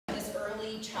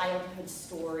childhood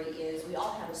story is we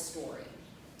all have a story.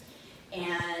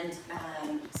 And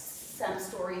some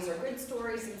stories are good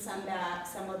stories and some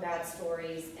are bad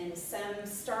stories, and some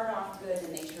start off good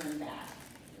and they turn bad.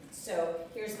 So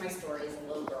here's my story as a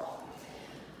little girl.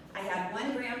 I had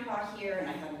one grandpa here and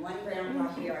I had one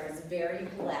grandpa here. I was very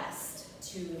blessed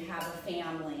to have a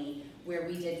family where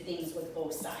we did things with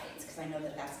both sides, because I know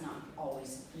that that's not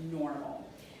always normal.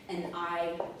 And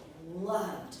I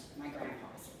loved my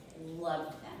grandpas,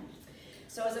 loved them.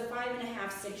 So as a 5.5,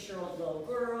 6-year-old little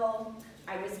girl,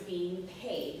 I was being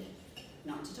paid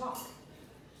not to talk.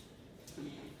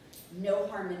 No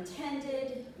harm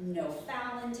intended, no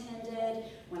foul intended.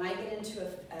 When I get into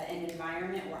an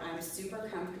environment where I'm super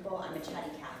comfortable, I'm a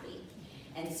chatty Cathy.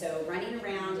 And so running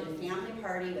around in a family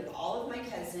party with all of my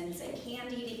cousins and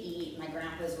candy to eat, my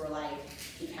grandpas were like,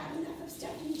 "You've had enough of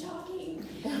Stephanie talking."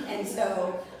 And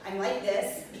so I'm like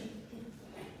this,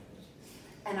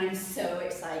 and I'm so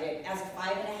excited. As a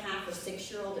 5.5 or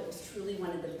 6-year-old, it was truly one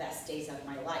of the best days of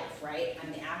my life, right?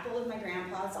 I'm the apple of my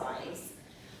grandpa's eyes.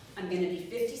 I'm going to be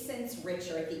 50 cents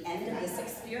richer at the end of this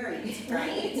experience,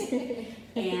 right?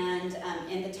 And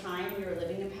in the time, we were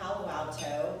living in Palo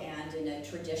Alto and in a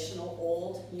traditional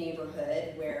old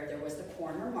neighborhood where there was the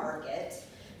corner market,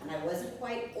 and I wasn't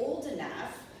quite old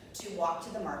enough to walk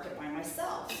to the market by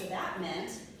myself. So that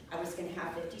meant I was going to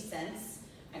have 50 cents.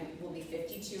 I will be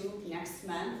 52 next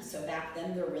month, so back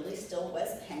then there really still was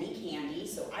penny candy,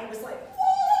 so I was like,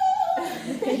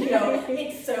 whoa! You know,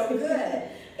 it's so good.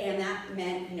 And that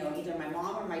meant, you know, either my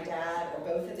mom or my dad or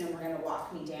both of them were going to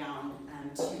walk me down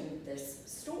to this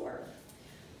store.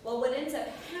 Well, what ends up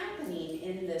happening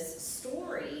in this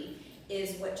story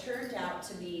is what turned out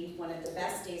to be one of the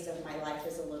best days of my life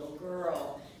as a little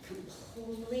girl,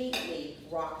 completely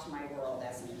rocked my world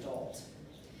as an adult.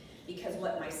 Because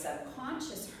what my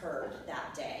subconscious heard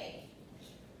that day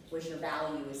was your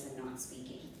value is in not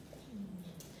speaking.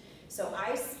 So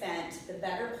I spent the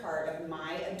better part of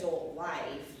my adult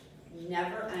life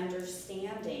never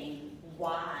understanding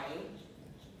why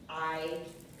I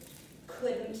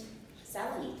couldn't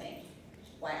sell anything,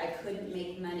 why I couldn't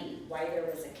make money, why there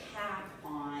was a cap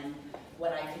on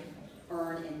what I could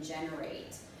earn and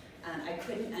generate. I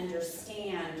couldn't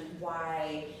understand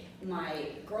why my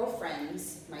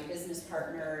girlfriends, my business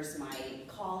partners, my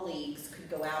colleagues could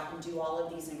go out and do all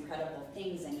of these incredible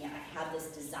things, and yet I had this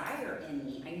desire in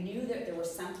me. I knew that there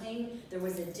was something, there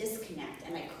was a disconnect,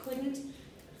 and I couldn't,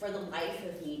 for the life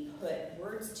of me, put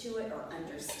words to it or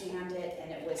understand it,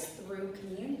 and it was through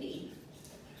community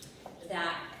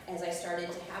that as I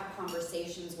started to have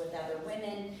conversations with other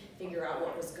women, figure out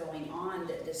what was going on,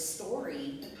 that this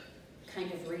story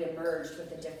kind of reemerged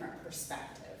with a different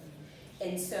perspective.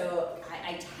 And so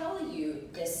I tell you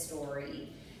this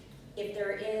story, if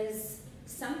there is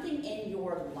something in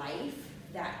your life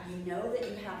that you know that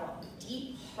you have a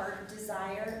deep heart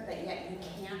desire, but yet you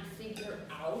can't figure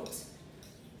out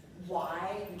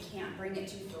why you can't bring it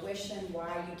to fruition,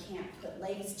 why you can't put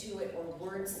legs to it or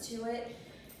words to it,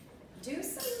 do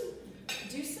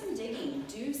some digging,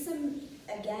 do some,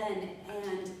 again,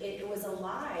 and it was a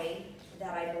lie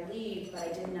that I believed, but I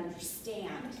didn't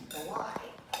understand the lie.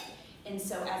 And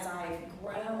so as I've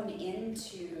grown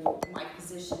into my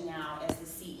position now as the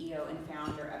CEO and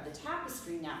founder of the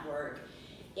Tapestry Network,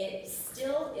 it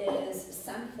still is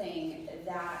something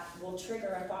that will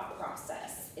trigger a thought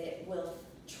process. It will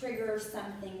trigger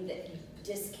something that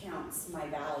discounts my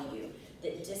value,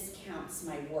 that discounts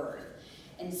my worth.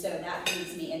 And so that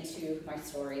leads me into my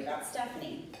story about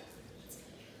Stephanie.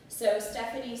 So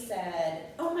Stephanie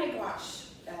said, oh my gosh,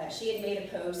 she had made a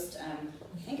post,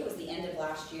 I think it was the end of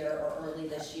last year or early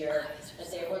this year,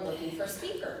 that they were looking for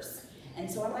speakers. And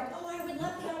so I'm like, oh, I would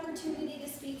love the opportunity to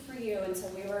speak for you. And so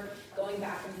we were going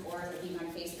back and forth, being on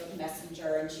Facebook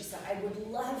Messenger, and she said, I would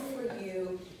love for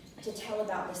you to tell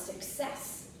about the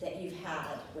success that you've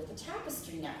had with the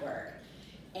Tapestry Network.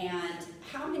 And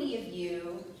how many of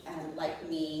you, like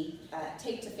me,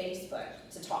 take to Facebook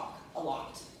to talk a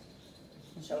lot?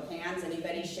 Show of hands,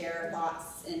 anybody share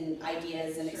thoughts and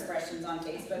ideas and expressions on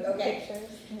Facebook? Okay.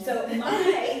 So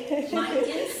my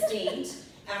instinct,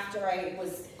 after I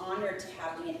was honored to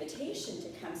have the invitation to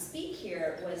come speak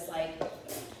here, was like,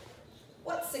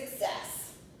 what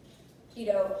success? You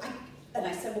know, and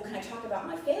I said, well, can I talk about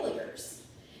my failures?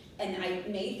 And I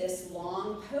made this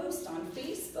long post on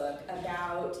Facebook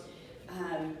about,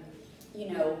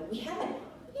 you know, we haven't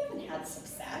had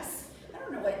success. I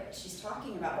don't know what she's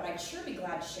talking about, but I'd sure be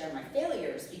glad to share my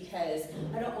failures, because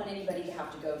I don't want anybody to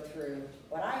have to go through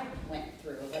what I went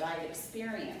through, what I've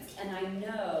experienced. And I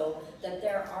know that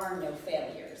there are no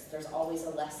failures. There's always a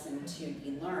lesson to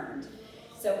be learned.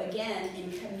 So again,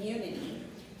 in community,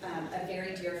 a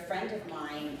very dear friend of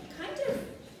mine kind of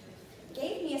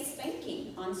gave me a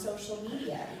spanking on social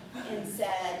media and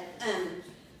said,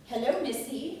 hello,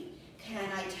 Missy, can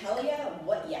I tell you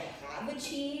what you have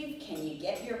achieved? Can you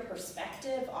get your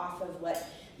perspective off of what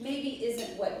maybe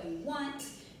isn't what you want,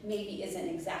 maybe isn't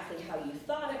exactly how you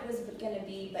thought it was going to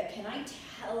be, but can I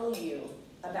tell you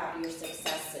about your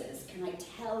successes? Can I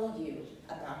tell you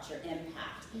about your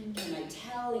impact? Can I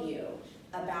tell you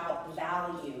about the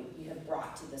value you have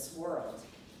brought to this world?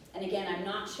 And again, I'm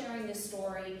not sharing this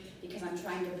story because I'm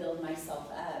trying to build myself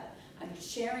up. I'm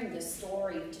sharing this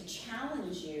story to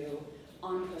challenge you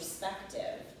on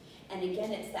perspective. And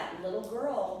again, it's that little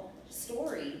girl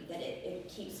story that it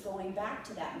keeps going back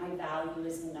to that. My value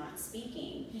is not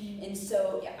speaking. And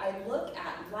so I look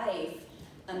at life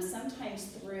sometimes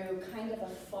through kind of a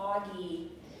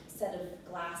foggy set of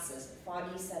glasses,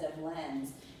 foggy set of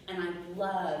lens. And I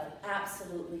love,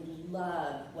 absolutely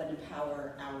love what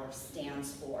Empower Hour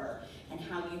stands for and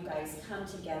how you guys come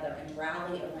together and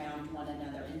rally around one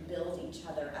another and build each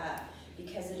other up,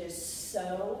 because it is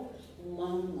so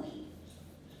lonely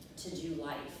to do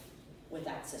life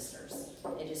without sisters.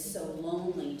 It is so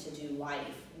lonely to do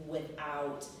life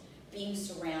without being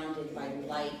surrounded by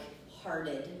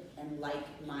like-hearted and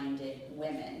like-minded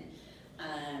women.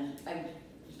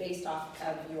 Based off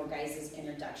of your guys'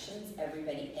 introductions,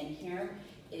 everybody in here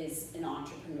is an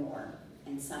entrepreneur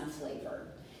in some flavor.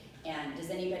 And does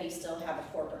anybody still have a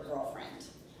corporate girlfriend?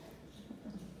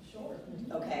 Sure.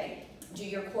 Okay. Do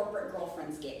your corporate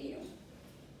girlfriends get you?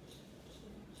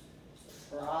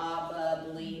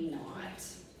 Probably not.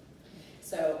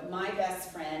 So my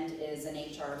best friend is an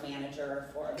HR manager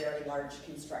for a very large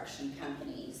construction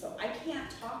company. So I can't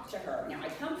talk to her. Now I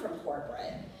come from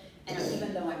corporate, and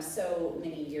even though I'm so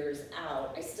many years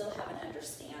out, I still have an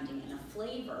understanding and a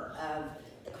flavor of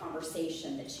the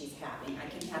conversation that she's having. I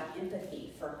can have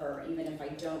empathy for her, even if I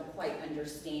don't quite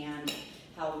understand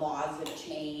how laws have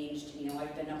changed. You know,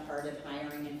 I've been a part of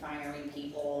hiring and firing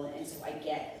people, and so I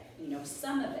get, you know,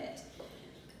 some of it.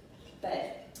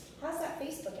 But how's that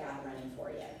Facebook ad running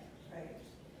for you? Right.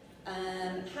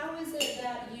 How is it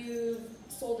that you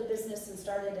sold a business and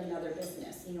started another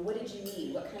business? You know, what did you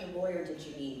need? What kind of lawyer did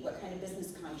you need? What kind of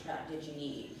business contract did you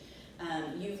need?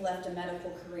 You've left a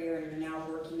medical career and you're now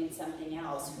working in something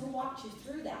else. Who walked you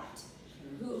through that?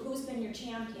 Who's been your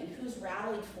champion? Who's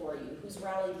rallied for you? Who's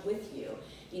rallied with you?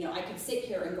 You know, I could sit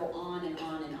here and go on and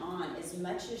on and on. As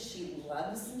much as she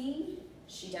loves me,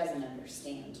 she doesn't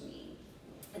understand me.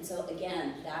 And so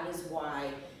again, that is why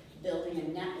building a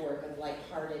network of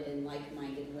like-hearted and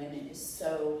like-minded women is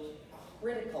so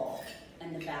critical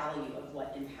in the value of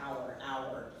what Empower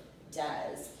Hour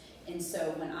does. And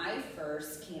so when I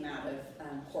first came out of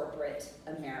corporate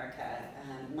America,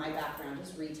 my background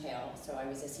is retail, so I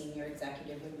was a senior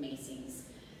executive with Macy's.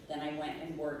 Then I went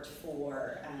and worked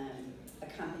for a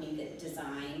company that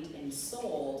designed and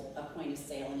sold a point of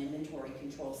sale and inventory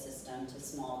control system to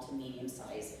small to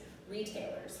medium-sized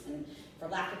retailers. And for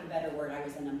lack of a better word, I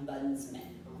was an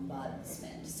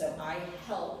ombudsman. So I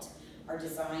helped our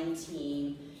design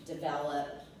team develop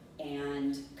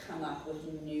and come up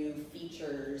with new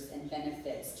features and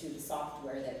benefits to the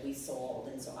software that we sold.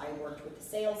 And so I worked with the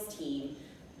sales team,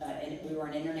 and we were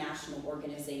an international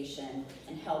organization,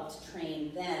 and helped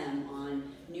train them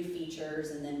on new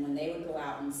features. And then when they would go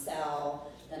out and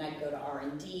sell, then I'd go to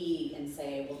R&D and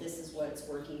say, well, this is what's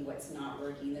working, what's not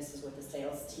working, this is what the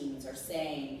sales teams are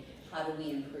saying, how do we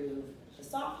improve the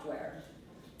software?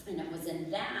 And it was in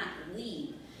that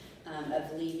leap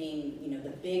of leaving, you know,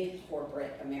 the big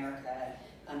corporate America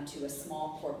to a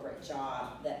small corporate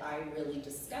job that I really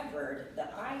discovered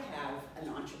that I have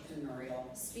an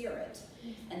entrepreneurial spirit.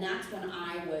 And that's when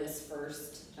I was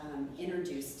first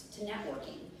introduced to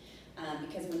networking.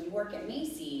 Because when you work at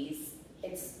Macy's,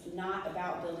 it's not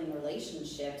about building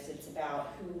relationships, it's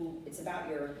about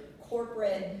your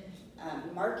corporate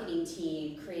marketing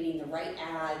team creating the right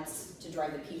ads to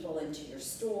drive the people into your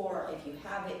store. If you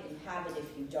have it, you have it.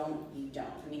 If you don't, you don't.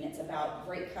 I mean, it's about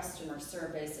great customer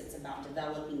service. It's about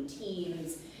developing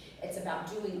teams. It's about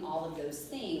doing all of those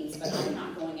things, but I'm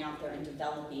not going out there and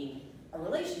developing a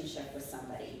relationship with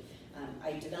somebody.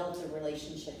 I developed a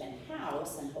relationship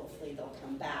in-house, and hopefully they'll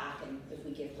come back, and if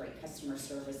we give great customer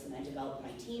service, and I develop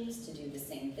my teams to do the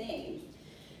same thing.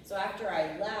 So after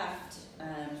I left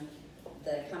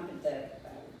the company,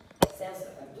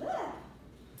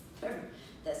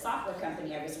 the software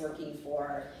company I was working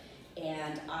for,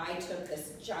 and I took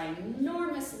this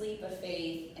ginormous leap of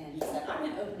faith and said, I'm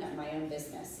going to open up my own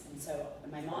business. And so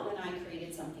my mom and I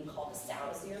created something called the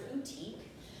Salazar Boutique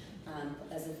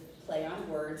as a play on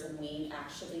words, and we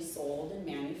actually sold and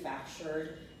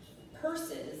manufactured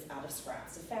purses out of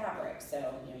scraps of fabric.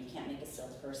 So, you can't make a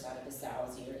silk purse out of a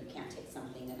sowsy, or you can't take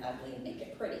something and ugly and make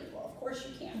it pretty. Well, of course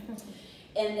you can.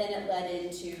 And then it led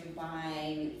into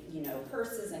buying,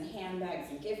 purses and handbags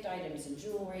and gift items and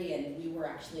jewelry, and we were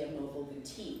actually a mobile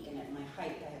boutique. And at my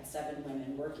height, I had 7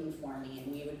 women working for me,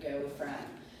 and we would go from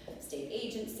state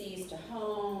agencies to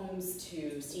homes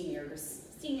to senior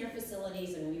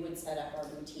facilities, and we would set up our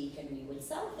boutique and we would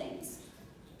sell things.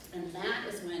 And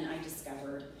that is when I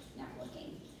discovered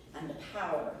networking and the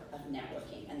power of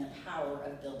networking and the power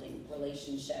of building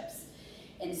relationships.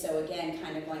 And so again,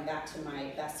 kind of going back to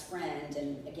my best friend,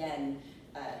 and again,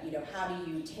 how do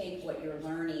you take what you're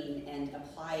learning and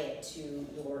apply it to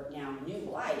your now new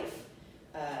life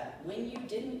when you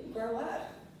didn't grow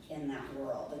up in that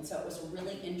world? And so it was a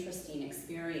really interesting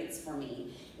experience for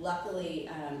me. Luckily,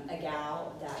 a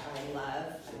gal that I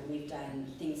love, we've done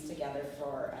things together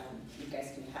for, you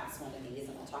guys can pass one of these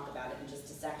and I'll talk about it in just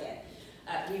a second.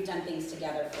 We've done things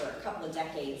together for a couple of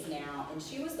decades now, and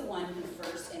she was the one who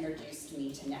first introduced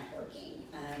me to networking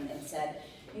and said,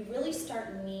 you really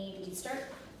need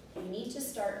to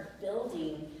start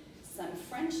building some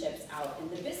friendships out in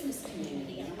the business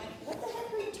community. And I'm like, what the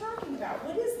heck are you talking about?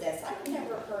 What is this? I've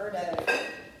never heard of,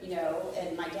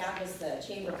 and my dad was the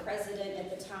chamber president at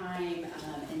the time,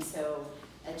 and so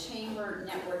a chamber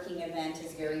networking event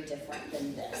is very different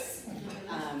than this.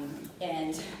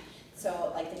 And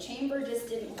so like the chamber just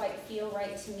didn't quite feel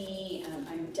right to me.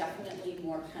 I'm definitely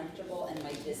more comfortable, and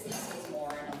my business is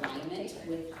more in alignment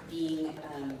with being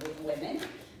with women,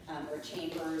 where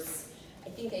chambers, I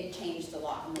think they've changed a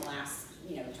lot in the last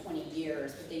 20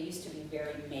 years, but they used to be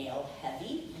very male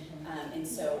heavy. And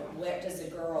so what does a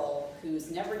girl who's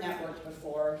never networked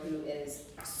before, who is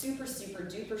super, super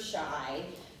duper shy,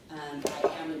 I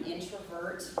am an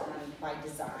introvert by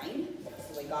design, that's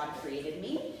the way God created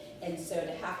me. And so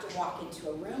to have to walk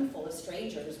into a room full of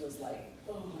strangers was like,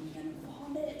 oh, I'm gonna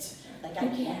vomit. Like, I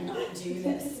cannot do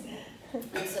this.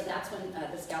 And so that's when,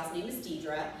 this gal's name is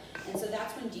Deidre, and so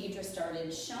that's when Deidre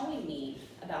started showing me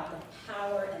about the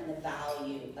power and the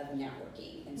value of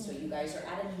networking. And so you guys are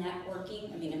at a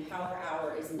networking, Empower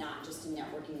Hour is not just a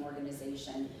networking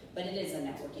organization, but it is a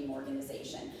networking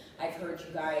organization. I've heard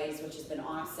you guys, which has been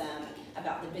awesome,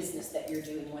 about the business that you're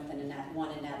doing with one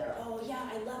another. Oh yeah,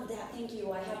 I love that, thank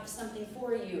you, I have something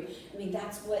for you.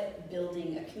 that's what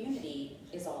building a community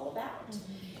is all about.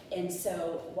 And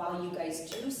so while you guys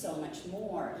do so much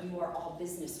more, you are all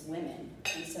business women.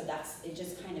 And so it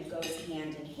just kind of goes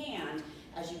hand in hand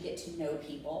as you get to know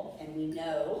people. And we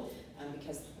know,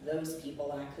 because those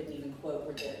people, and I couldn't even quote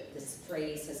where this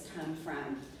phrase has come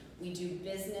from, we do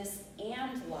business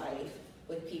and life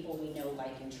with people we know,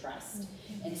 like, and trust.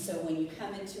 And so when you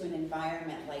come into an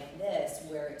environment like this,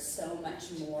 where it's so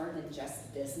much more than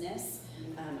just business,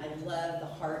 I love the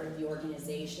heart of the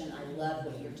organization. I love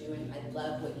what you're doing. I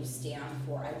love what you stand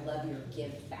for. I love your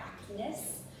give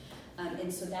backness.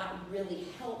 And so that really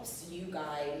helps you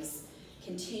guys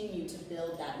continue to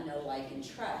build that know, like, and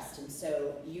trust. And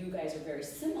so you guys are very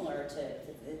similar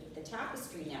to the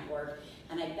Tapestry Network.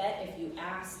 And I bet if you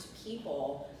asked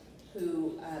people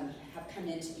who have come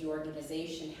into the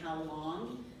organization how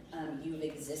long you've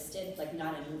existed, like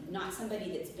not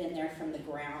somebody that's been there from the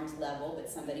ground level, but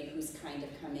somebody who's kind of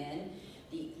come in,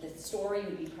 the story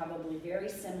would be probably very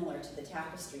similar to the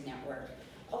Tapestry Network.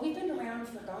 Oh, we've been around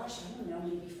for, gosh, I don't know,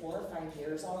 maybe 4 or 5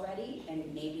 years already,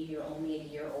 and maybe you're only a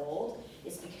year old.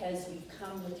 It's because you've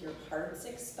come with your hearts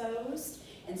exposed,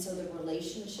 and so the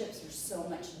relationships are so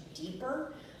much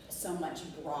deeper, so much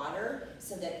broader,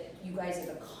 so that you guys have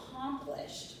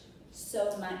accomplished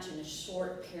so much in a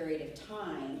short period of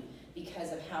time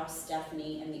because of how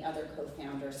Stephanie and the other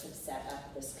co-founders have set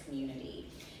up this community.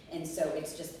 And so it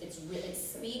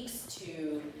speaks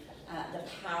to the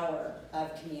power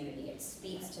of community. It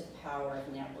speaks to the power of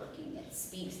networking. It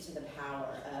speaks to the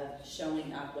power of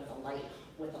showing up with a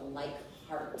like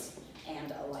heart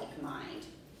and a like mind.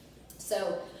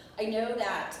 So I know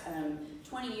that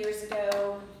 20 years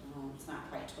ago, well, it's not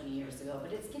quite 20 years ago,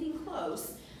 but it's getting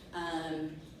close.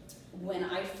 When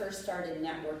I first started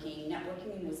networking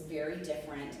was very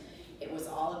different. It was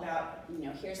all about,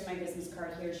 here's my business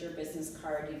card, here's your business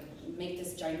card. You make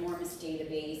this ginormous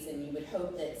database and you would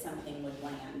hope that something would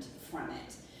land from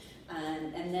it.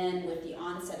 And then with the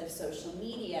onset of social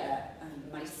media,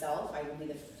 myself, I will be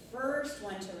the first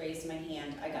one to raise my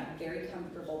hand. I got very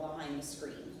comfortable behind the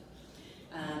screen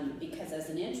because as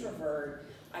an introvert,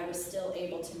 I was still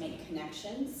able to make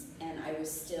connections and I was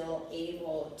still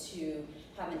able to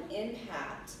have an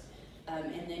impact.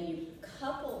 And then you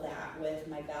couple that with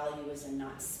my value as in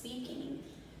not speaking.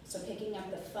 So picking up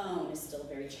the phone is still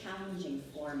very challenging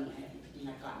for me.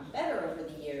 I've gotten better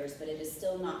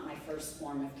still not my first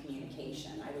form of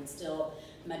communication. I would still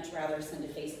much rather send a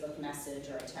Facebook message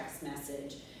or a text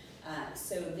message.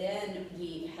 So then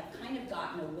we have kind of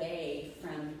gotten away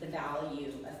from the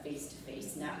value of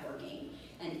face-to-face networking.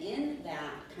 And in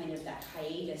that kind of that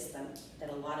hiatus that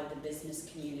a lot of the business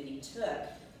community took,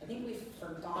 I think we've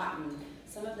forgotten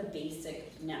some of the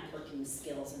basic networking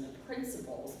skills and the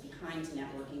principles behind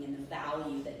networking and the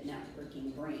value that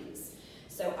networking brings.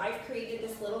 So I've created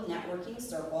this little networking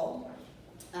circle.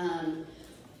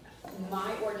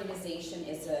 My organization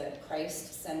is a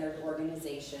Christ-centered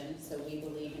organization, so we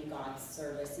believe in God's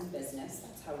service and business.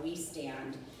 That's how we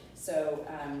stand. So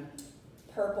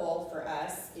purple for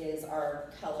us is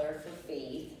our color for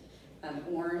faith.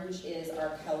 Orange is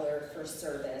our color for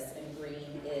service, and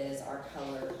green is our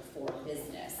color for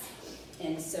business.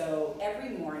 And so every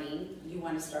morning you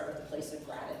want to start with a place of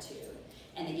gratitude.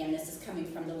 And again, this is coming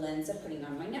from the lens of putting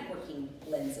on my networking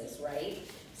lenses, right?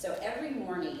 So every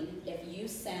morning, if you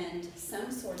send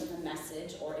some sort of a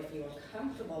message, or if you are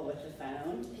comfortable with the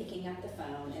phone, picking up the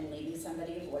phone and leaving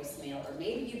somebody a voicemail, or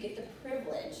maybe you get the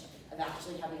privilege of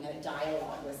actually having a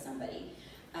dialogue with somebody,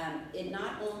 it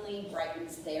not only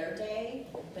brightens their day,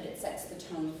 but it sets the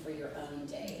tone for your own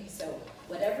day. So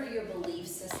whatever your belief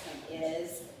system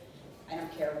is, I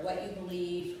don't care what you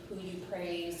believe, who you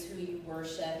praise, who you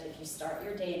worship, if you start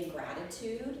your day in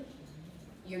gratitude,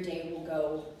 your day will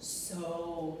go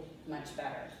so much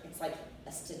better. It's like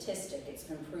a statistic, it's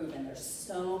been proven. There's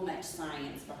so much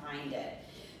science behind it.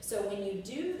 So when you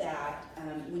do that,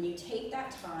 when you take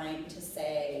that time to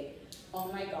say,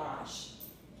 oh my gosh,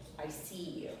 I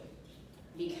see you,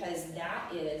 because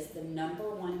that is the number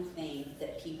one thing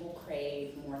that people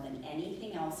crave more than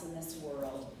anything else in this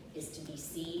world, is to be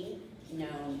seen,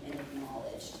 known, and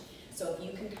acknowledged. So if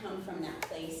you can come from that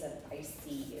place of, I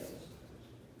see you,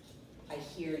 I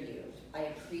hear you, I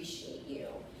appreciate you,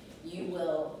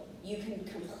 you can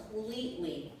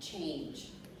completely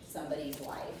change somebody's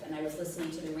life. And I was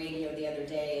listening to the radio the other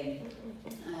day,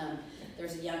 and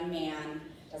there's a young man,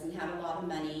 doesn't have a lot of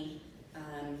money,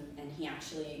 and he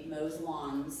actually mows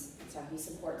lawns. That's how he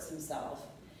supports himself.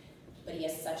 But he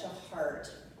has such a heart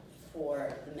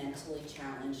for the mentally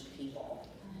challenged people.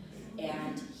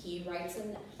 And he writes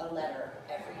a letter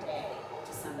every day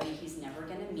to somebody he's never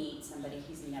going to meet, somebody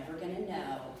he's never going to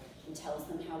know, and tells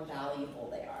them how valuable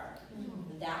they are.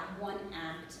 That one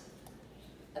act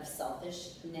of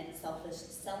selflessness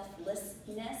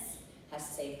has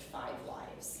saved 5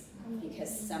 lives, because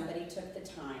somebody took the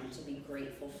time to be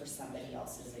grateful for somebody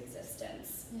else's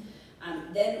existence.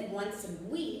 Then once a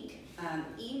week,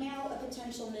 email a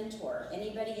potential mentor.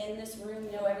 Anybody in this room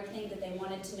know everything that they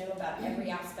wanted to know about every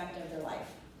aspect of their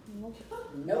life?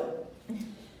 Nope.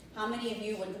 How many of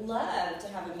you would love to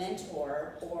have a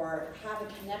mentor or have a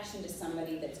connection to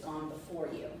somebody that's gone before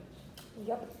you?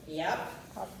 Yep.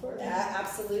 Absolutely.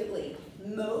 Absolutely.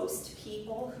 Most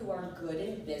people who are good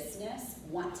in business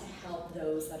want to help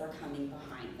those that are coming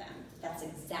behind them. That's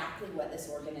exactly what this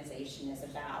organization is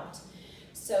about.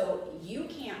 So you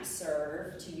can't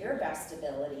serve to your best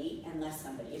ability unless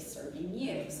somebody is serving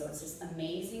you. So it's this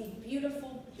amazing,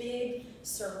 beautiful, big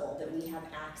circle that we have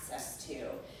access to.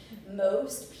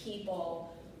 Most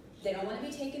people, they don't want to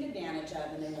be taken advantage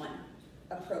of, and they want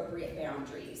appropriate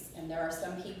boundaries. And there are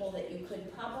some people that you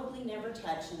could probably never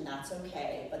touch, and that's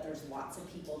okay, but there's lots of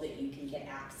people that you can get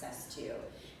access to.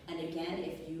 And again,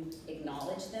 if you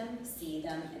acknowledge them, see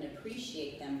them, and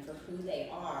appreciate them for who they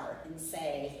are, and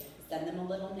say, send them a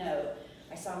little note,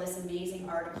 I saw this amazing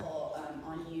article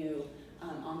on you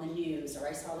on the news, or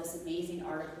I saw this amazing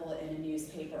article in a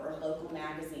newspaper or local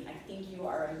magazine. I think you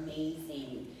are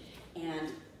amazing.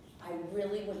 And I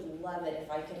really would love it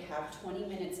if I could have 20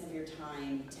 minutes of your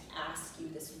time to ask you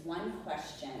this one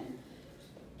question,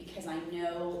 because I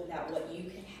know that what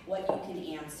you can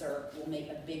answer will make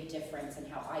a big difference in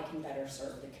how I can better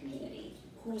serve the community.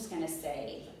 Who's going to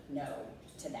say no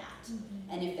to that?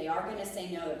 And if they are going to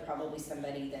say no, they're probably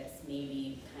somebody that's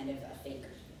maybe kind of a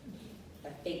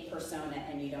fake persona,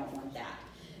 and you don't want that.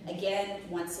 Again,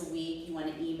 once a week, you want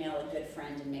to email a good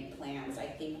friend and make plans. I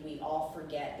think we all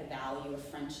forget the value of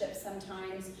friendship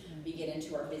sometimes. We get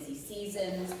into our busy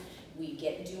seasons, we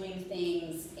get doing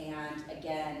things, and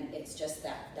again, it's just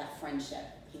that friendship.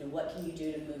 You know, what can you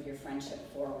do to move your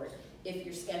friendship forward? If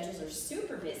your schedules are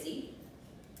super busy,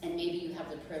 and maybe you have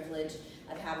the privilege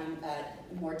of having a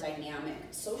more dynamic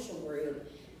social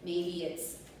group, maybe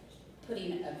it's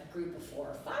putting a group of 4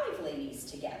 or 5 ladies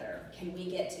together. Can we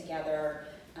get together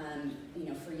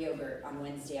for yogurt on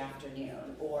Wednesday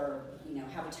afternoon, or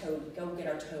go get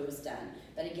our toes done?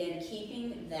 But again,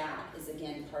 keeping that is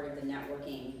again part of the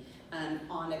networking.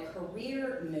 On a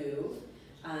career move,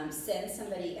 Send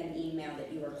somebody an email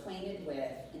that you are acquainted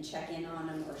with and check in on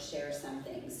them or share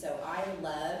something. So I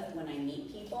love when I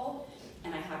meet people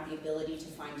and I have the ability to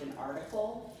find an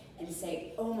article and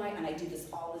say, oh my, and I do this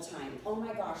all the time, oh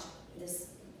my gosh, this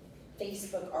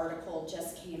Facebook article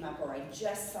just came up, or I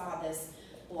just saw this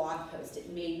blog post, it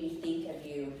made me think of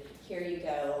you, here you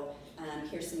go,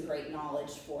 here's some great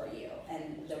knowledge for you.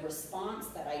 And the response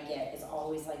that I get is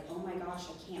always like, oh my gosh,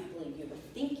 I can't believe you were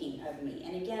thinking of me.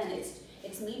 And again,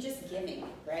 it's me just giving,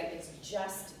 right? It's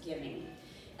just giving.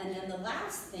 And then the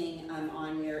last thing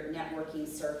on your networking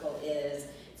circle is,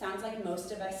 sounds like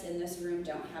most of us in this room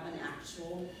don't have an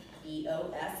actual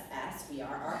BOSS, we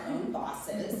are our own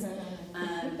bosses,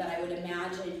 but I would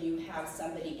imagine you have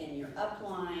somebody in your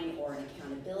upline or an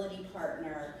accountability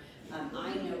partner.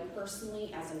 I know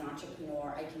personally as an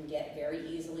entrepreneur, I can get very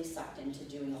easily sucked into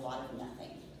doing a lot of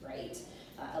nothing, right?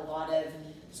 A lot of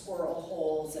squirrel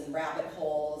holes and rabbit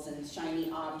holes and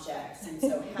shiny objects, and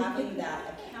so having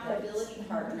that accountability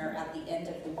partner at the end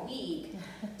of the week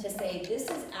to say, this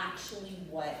is actually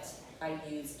what I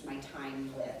used my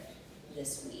time with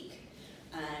this week.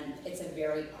 It's a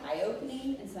very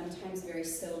eye-opening and sometimes very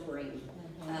sobering.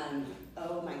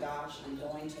 Oh my gosh, I'm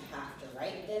going to have to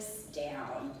write this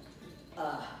down.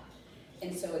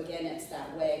 And so again, it's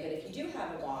that way. But if you do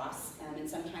have a boss, and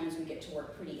sometimes we get to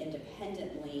work pretty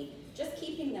independently, just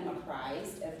keeping them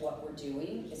apprised of what we're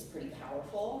doing is pretty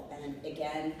powerful. And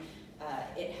again,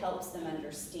 it helps them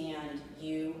understand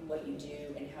you, what you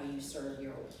do, and how you serve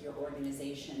your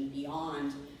organization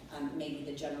beyond maybe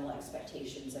the general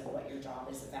expectations of what your job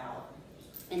is about.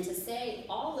 And to say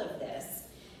all of this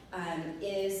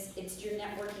it's your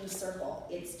networking circle.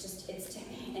 It's to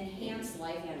enhance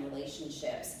life and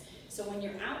relationships. So when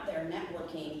you're out there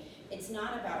networking, it's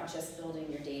not about just building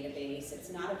your database. It's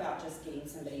not about just getting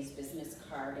somebody's business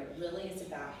card. It really is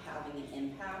about having an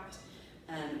impact.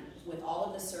 With all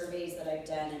of the surveys that I've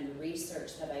done and the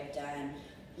research that I've done,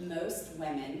 most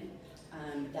women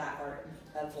that are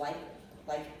of like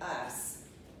us,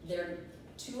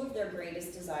 two of their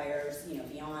greatest desires,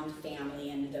 beyond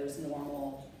family and those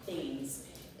normal things,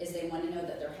 is they want to know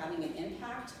that they're having an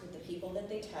impact with the people that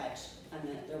they touch and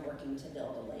that they're working to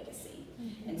build a legacy.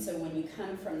 Mm-hmm. And so when you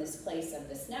come from this place of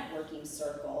this networking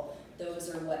circle, those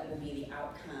are what will be the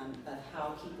outcome of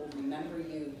how people remember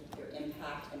you, your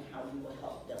impact, and how you will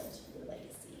help build your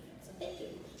legacy. So thank you.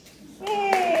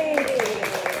 Yay!